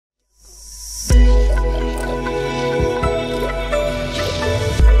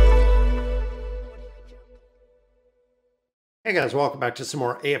Hey guys, welcome back to some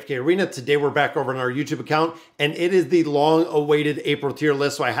more AFK Arena. Today we're back over on our YouTube account, and it is the long-awaited April tier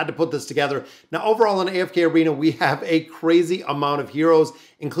list, so I had to put this together. Now, overall in AFK Arena, we have a crazy amount of heroes,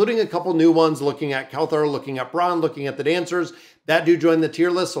 including a couple new ones, looking at Kelthar, looking at Braun, looking at the Dancers, that do join the tier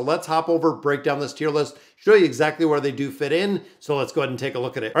list. So let's hop over, break down this tier list, show you exactly where they do fit in. So let's go ahead and take a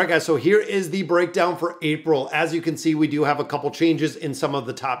look at it. All right, guys, so here is the breakdown for April. As you can see, we do have a couple changes in some of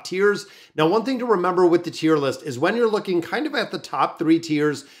the top tiers. Now, one thing to remember with the tier list is when you're looking kind of at the top three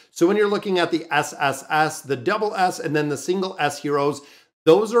tiers, so when you're looking at the SSS, the double S, and then the single S heroes,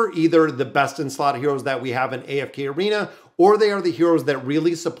 those are either the best in slot heroes that we have in AFK Arena, or they are the heroes that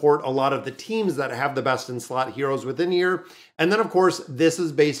really support a lot of the teams that have the best in slot heroes within here. And then, of course, this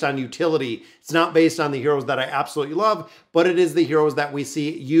is based on utility. It's not based on the heroes that I absolutely love, but it is the heroes that we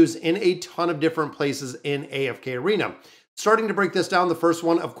see used in a ton of different places in AFK Arena. Starting to break this down, the first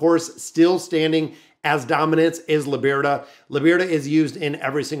one, of course, still standing as dominance is Liberta. Liberta is used in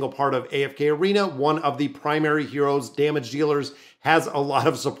every single part of AFK Arena. One of the primary heroes, damage dealers, has a lot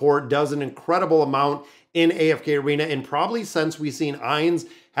of support, does an incredible amount in AFK Arena, and probably since we've seen Ainz,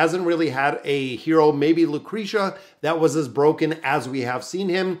 hasn't really had a hero, maybe Lucretia, that was as broken as we have seen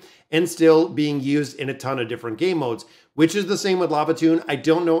him, and still being used in a ton of different game modes, which is the same with Lavatoon. I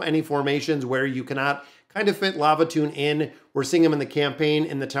don't know any formations where you cannot kind of fit Lavatoon in. We're seeing him in the campaign,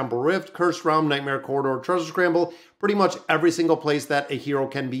 in the Temple Rift, Cursed Realm, Nightmare Corridor, Treasure Scramble, pretty much every single place that a hero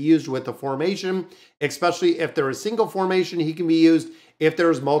can be used with the formation, especially if there is single formation, he can be used. If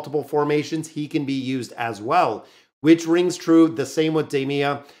there's multiple formations, he can be used as well, which rings true the same with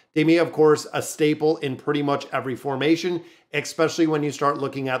Demia. Demia, of course, a staple in pretty much every formation, especially when you start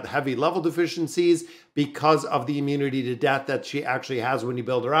looking at the heavy level deficiencies because of the immunity to death that she actually has when you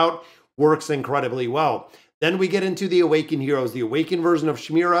build her out. Works incredibly well. Then we get into the Awakened heroes, the Awakened version of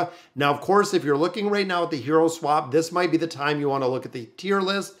Shmira. Now, of course, if you're looking right now at the hero swap, this might be the time you want to look at the tier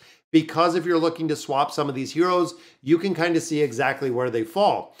list, because if you're looking to swap some of these heroes, you can kind of see exactly where they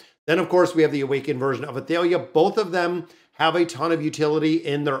fall. Then, of course, we have the Awakened version of Athalia. Both of them have a ton of utility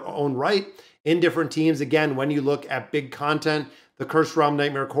in their own right in different teams. Again, when you look at big content, the Cursed Realm,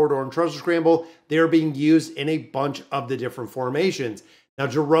 Nightmare Corridor, and Treasure Scramble, they're being used in a bunch of the different formations. Now,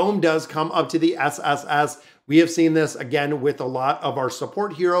 Jerome does come up to the SSS. We have seen this again with a lot of our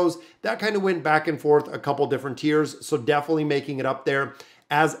support heroes. That kind of went back and forth a couple different tiers, so definitely making it up there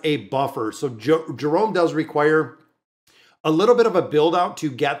as a buffer. So Jerome does require a little bit of a build out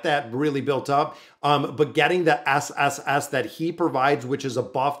to get that really built up, but getting the SSS that he provides, which is a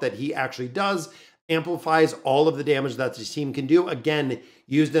buff that he actually does, amplifies all of the damage that the team can do. Again,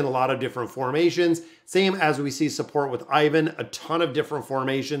 used in a lot of different formations. Same as we see support with Ivan, a ton of different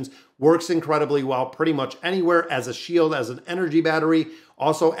formations. Works incredibly well pretty much anywhere as a shield, as an energy battery,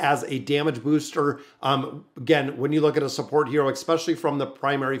 also as a damage booster. Again, when you look at a support hero, especially from the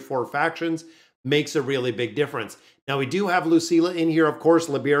primary four factions, makes a really big difference. Now, we do have Lucilla in here. Of course,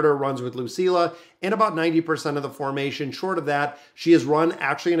 Liberta runs with Lucilla in about 90% of the formation. Short of that, she has run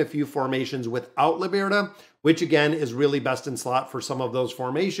actually in a few formations without Liberta, which again is really best in slot for some of those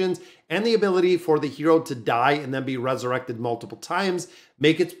formations. And the ability for the hero to die and then be resurrected multiple times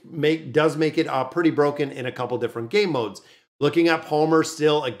does make it pretty broken in a couple different game modes. Looking at Palmer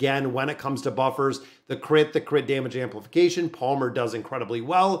still, again, when it comes to buffers, the crit damage amplification, Palmer does incredibly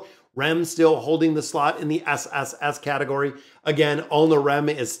well. Rem still holding the slot in the SSS category. Again, Ulna Rem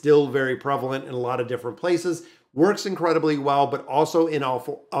is still very prevalent in a lot of different places. Works incredibly well, but also in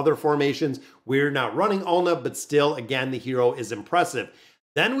all other formations. We're not running Ulna, but still, again, the hero is impressive.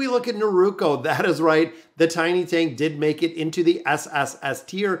 Then we look at Naruko. That is right. The tiny tank did make it into the SSS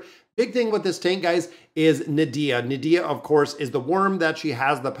tier. Big thing with this tank, guys, is Nadia. Nadia, of course, is the worm that she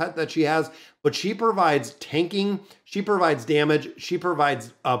has, the pet that she has, but she provides tanking, she provides damage, she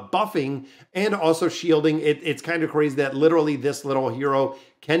provides buffing, and also shielding. It's kind of crazy that literally this little hero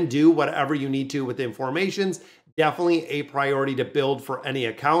can do whatever you need to within formations. Definitely a priority to build for any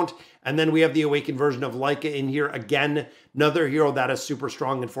account. And then we have the Awakened version of Leica in here. Again, another hero that is super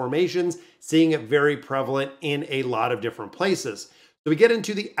strong in formations, seeing it very prevalent in a lot of different places. So we get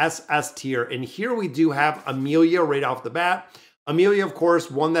into the SS tier, and here we do have Amelia right off the bat. Amelia, of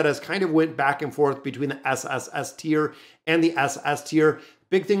course, one that has kind of went back and forth between the SSS tier and the SS tier.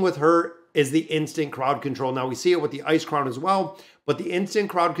 Big thing with her is the instant crowd control. Now, we see it with the Ice Crown as well, but the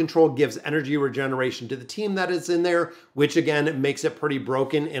instant crowd control gives energy regeneration to the team that is in there, which again makes it pretty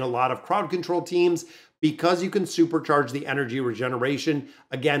broken in a lot of crowd control teams because you can supercharge the energy regeneration,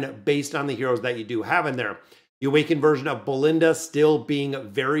 again, based on the heroes that you do have in there. The Awakened version of Belinda still being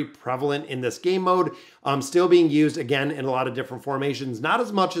very prevalent in this game mode, still being used again in a lot of different formations, not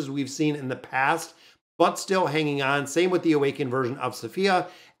as much as we've seen in the past, but still hanging on. Same with the awakened version of Sophia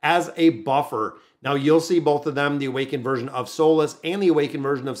as a buffer. Now you'll see both of them, the awakened version of Solus and the awakened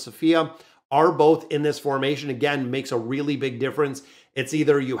version of Sophia, are both in this formation. Again, makes a really big difference. It's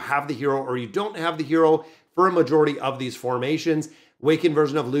either you have the hero or you don't have the hero for a majority of these formations. Awakened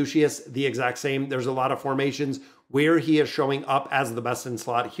version of Lucius, the exact same. There's a lot of formations where he is showing up as the best in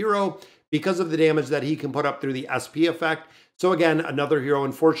slot hero because of the damage that he can put up through the SP effect. So again, another hero,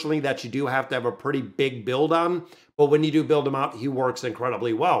 unfortunately, that you do have to have a pretty big build on, but when you do build him out, he works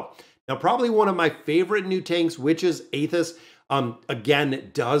incredibly well. Now, probably one of my favorite new tanks, which is Aethys,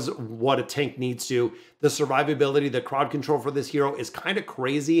 again, does what a tank needs to. The survivability, the crowd control for this hero is kind of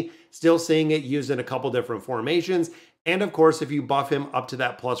crazy. Still seeing it used in a couple different formations. And of course, if you buff him up to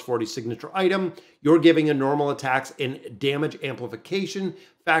that plus 40 signature item, you're giving a normal attacks and damage amplification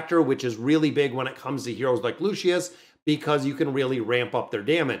factor, which is really big when it comes to heroes like Lucius, because you can really ramp up their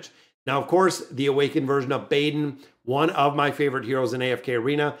damage. Now, of course, the awakened version of Baden, one of my favorite heroes in AFK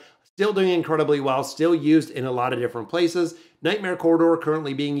Arena, still doing incredibly well, still used in a lot of different places. Nightmare Corridor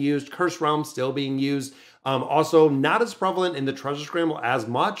currently being used, Curse Realm still being used. Also not as prevalent in the Treasure Scramble as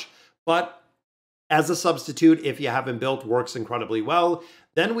much, but as a substitute, if you haven't built, works incredibly well.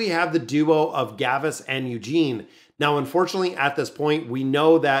 Then we have the duo of Gavis and Eugene. Now, unfortunately, at this point, we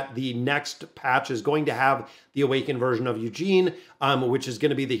know that the next patch is going to have the awakened version of Eugene, which is going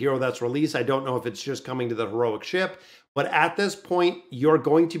to be the hero that's released. I don't know if it's just coming to the heroic ship, but at this point, you're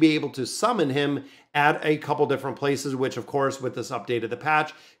going to be able to summon him at a couple different places, which of course, with this update of the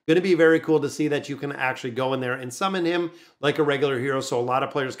patch, going to be very cool to see that you can actually go in there and summon him like a regular hero. So a lot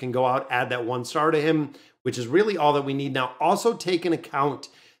of players can go out, add that 1 star to him, which is really all that we need. Now, also take into account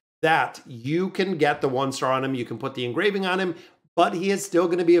that you can get the 1 star on him. You can put the engraving on him, but he is still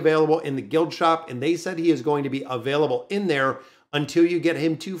going to be available in the guild shop. And they said he is going to be available in there until you get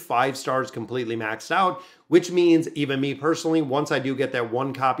him to 5 stars completely maxed out, which means even me personally, once I do get that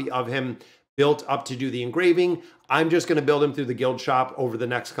 1 copy of him built up to do the engraving, I'm just going to build him through the guild shop over the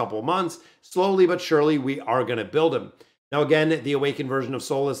next couple of months. Slowly but surely, we are going to build him. Now again, the awakened version of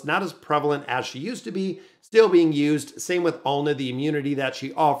Solus, not as prevalent as she used to be, still being used. Same with Ulna, the immunity that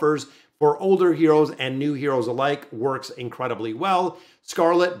she offers for older heroes and new heroes alike works incredibly well.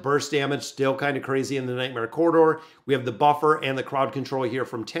 Scarlet, burst damage, still kind of crazy in the Nightmare Corridor. We have the buffer and the crowd control here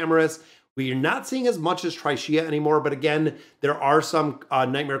from Tamaris. We are not seeing as much as Trishea anymore, but again, there are some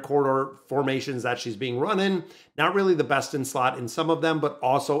Nightmare Corridor formations that she's being run in. Not really the best in slot in some of them, but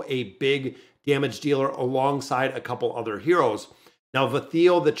also a big damage dealer alongside a couple other heroes. Now,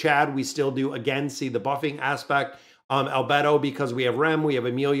 Vathiel, the Chad, we still do, again, see the buffing aspect. Albedo, because we have Rem, we have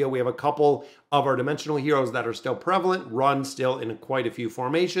Amelia, we have a couple of our dimensional heroes that are still prevalent, run still in quite a few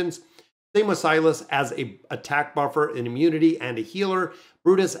formations. Same with Silas as a attack buffer, an immunity, and a healer.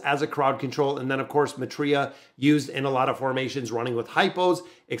 Brutus as a crowd control, and then of course Matria used in a lot of formations running with hypos,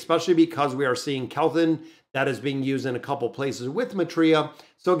 especially because we are seeing Kelthin that is being used in a couple places with Matria.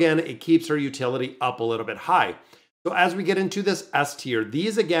 So again, it keeps her utility up a little bit high. So as we get into this S tier,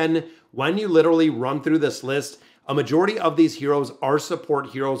 these again, when you literally run through this list, a majority of these heroes are support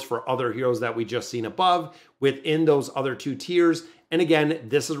heroes for other heroes that we just seen above within those other 2 tiers. And again,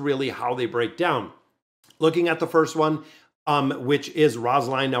 this is really how they break down. Looking at the first one, which is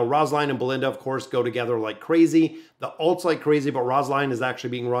Rosaline. Now, Rosaline and Belinda, of course, go together like crazy. The ult's like crazy, but Rosaline is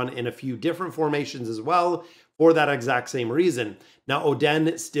actually being run in a few different formations as well for that exact same reason. Now,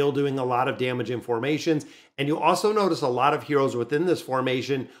 Oden still doing a lot of damage in formations. And you'll also notice a lot of heroes within this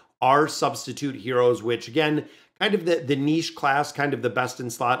formation are substitute heroes, which again, kind of the niche class, kind of the best in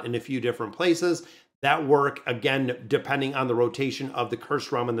slot in a few different places that work, again, depending on the rotation of the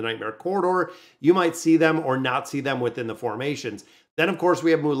Curse Realm and the Nightmare Corridor. You might see them or not see them within the formations. Then, of course, we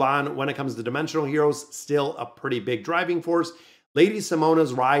have Mulan. When it comes to dimensional heroes, still a pretty big driving force. Lady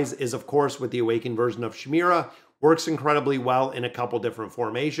Simona's rise is, of course, with the awakened version of Shamira. Works incredibly well in a couple different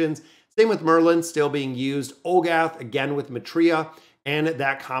formations. Same with Merlin, still being used. Olgath, again, with Matria. And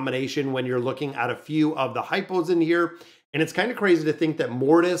that combination when you're looking at a few of the hypos in here. And it's kind of crazy to think that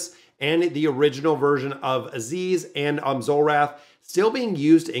Mortis and the original version of Aziz and Zolrath still being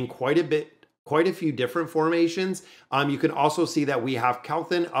used in quite a few different formations. You can also see that we have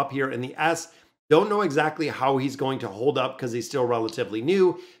Kelthin up here in the S. Don't know exactly how he's going to hold up because he's still relatively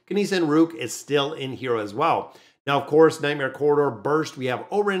new. Kanice and Rook is still in here as well. Now, of course, Nightmare Corridor burst. We have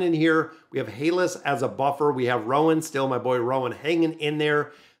Orin in here. We have Halis as a buffer. We have Rowan, still my boy Rowan hanging in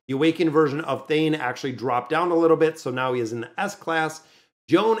there. The awakened version of Thane actually dropped down a little bit, so now he is in the S class.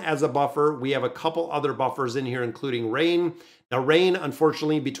 Joan as a buffer. We have a couple other buffers in here, including Rain. Now, Rain,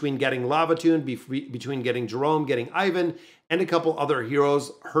 unfortunately, between getting Lavatune, between getting Jerome, getting Ivan, and a couple other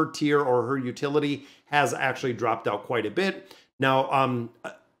heroes, her tier or her utility has actually dropped out quite a bit. Now,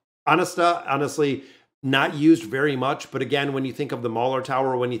 Honesta, honestly, not used very much, but again, when you think of the Mauler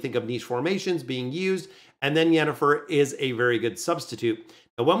Tower, when you think of niche formations being used, and then Yennefer is a very good substitute.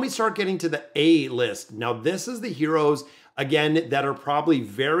 Now, when we start getting to the A list, now this is the heroes, again, that are probably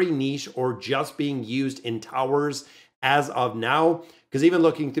very niche or just being used in towers as of now, because even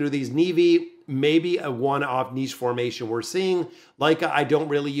looking through these, Neve, maybe a one-off niche formation we're seeing. Leica, I don't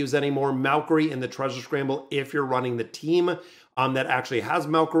really use anymore. Valkyrie in the Treasure Scramble if you're running the team that actually has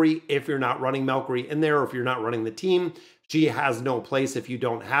Valkyrie. If you're not running Valkyrie in there, or if you're not running the team, she has no place if you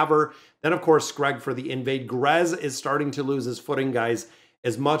don't have her. Then, of course, Screg for the Invade. Grez is starting to lose his footing, guys.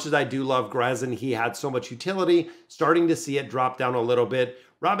 As much as I do love Grez and he had so much utility, starting to see it drop down a little bit.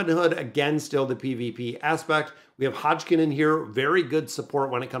 Robin Hood, again, still the PvP aspect. We have Hodgkin in here, very good support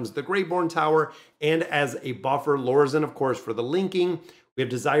when it comes to the Greyborn Tower, and as a buffer. Lorzen, of course, for the linking. We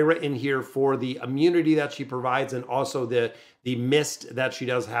have Desira in here for the immunity that she provides, and also the mist that she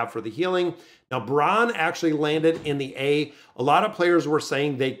does have for the healing. Now, Braun actually landed in the A. A lot of players were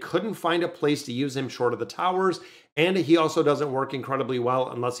saying they couldn't find a place to use him short of the towers, and he also doesn't work incredibly well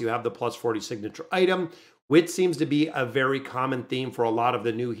unless you have the plus 40 signature item, which seems to be a very common theme for a lot of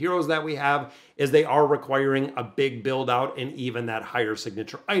the new heroes that we have, is they are requiring a big build out and even that higher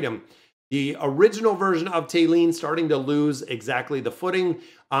signature item. The original version of Talene starting to lose exactly the footing.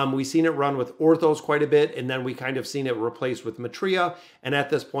 We've seen it run with Orthos quite a bit, and then we kind of seen it replaced with Matria, and at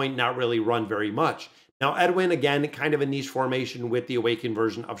this point, not really run very much. Now, Edwin, again, kind of a niche formation with the Awakened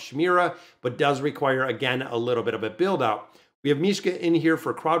version of Shemira, but does require, again, a little bit of a build-out. We have Mishka in here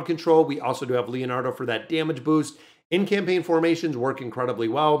for crowd control. We also do have Leonardo for that damage boost. In-campaign formations work incredibly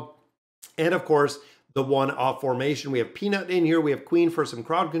well. And, of course, the one-off formation. We have Peanut in here. We have Queen for some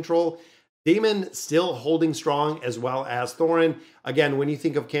crowd control. Damon still holding strong, as well as Thorin. Again, when you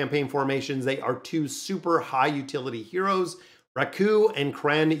think of campaign formations, they are two super high utility heroes. Raku and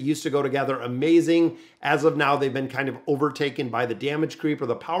Kren used to go together amazing. As of now, they've been kind of overtaken by the damage creep or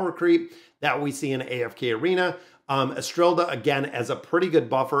the power creep that we see in AFK Arena. Estrelda, again, as a pretty good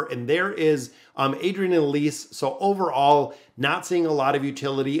buffer. And there is Adrian and Elise. So overall, not seeing a lot of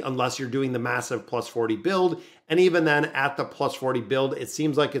utility unless you're doing the massive plus 40 build. And even then, at the plus 40 build, it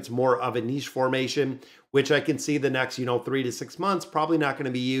seems like it's more of a niche formation, which I can see the next, 3 to 6 months, probably not going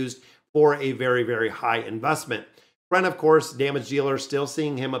to be used for a very, very high investment. Ren, of course, damage dealer, still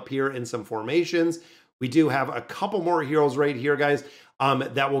seeing him appear in some formations. We do have a couple more heroes right here, guys,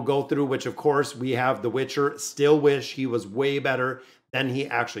 that we'll go through, which, of course, we have The Witcher. Still wish he was way better than he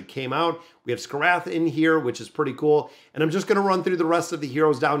actually came out. We have Skarath in here, which is pretty cool. And I'm just going to run through the rest of the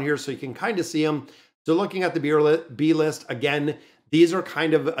heroes down here so you can kind of see them. So looking at the B list, again, these are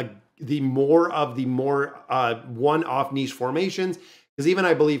kind of the more one-off niche formations. Because even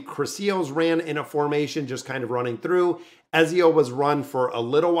I believe Crucios ran in a formation, just kind of running through. Ezio was run for a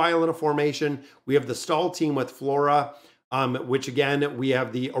little while in a formation. We have the Stall team with Flora, which again, we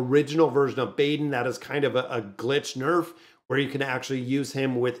have the original version of Baden. That is kind of a glitch nerf where you can actually use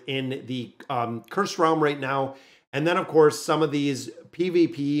him within the Cursed Realm right now. And then, of course, some of these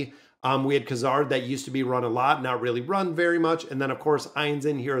PvP, we had Khazard that used to be run a lot, not really run very much. And then, of course, Ain's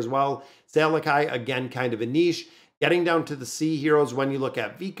in here as well. Salakai, again, kind of a niche. Getting down to the C heroes, when you look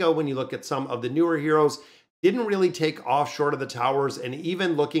at Vika, when you look at some of the newer heroes, didn't really take off short of the towers. And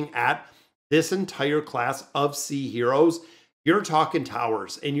even looking at this entire class of C heroes, you're talking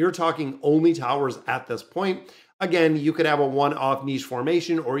towers, and you're talking only towers at this point. Again, you could have a one-off niche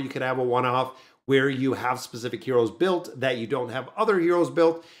formation, or you could have a one-off where you have specific heroes built that you don't have other heroes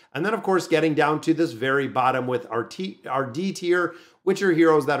built. And then, of course, getting down to this very bottom with our D tier, which are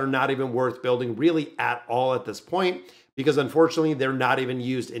heroes that are not even worth building really at all at this point, because unfortunately, they're not even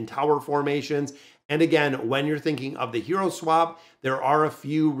used in tower formations. And again, when you're thinking of the hero swap, there are a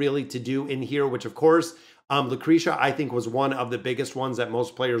few really to do in here, which of course, Lucretia, I think, was one of the biggest ones that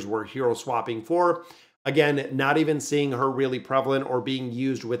most players were hero swapping for. Again, not even seeing her really prevalent or being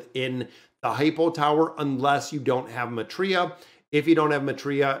used within the Hippo Tower unless you don't have Matria. If you don't have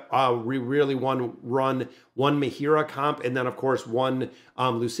Matria, we really want to run one Mahira comp and then, of course, one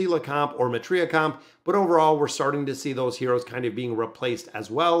Lucilla comp or Matria comp. But overall, we're starting to see those heroes kind of being replaced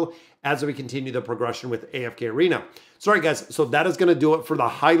as well as we continue the progression with AFK Arena. Sorry, guys. So that is going to do it for the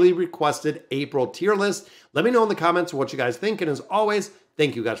highly requested April tier list. Let me know in the comments what you guys think. And as always,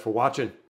 thank you guys for watching.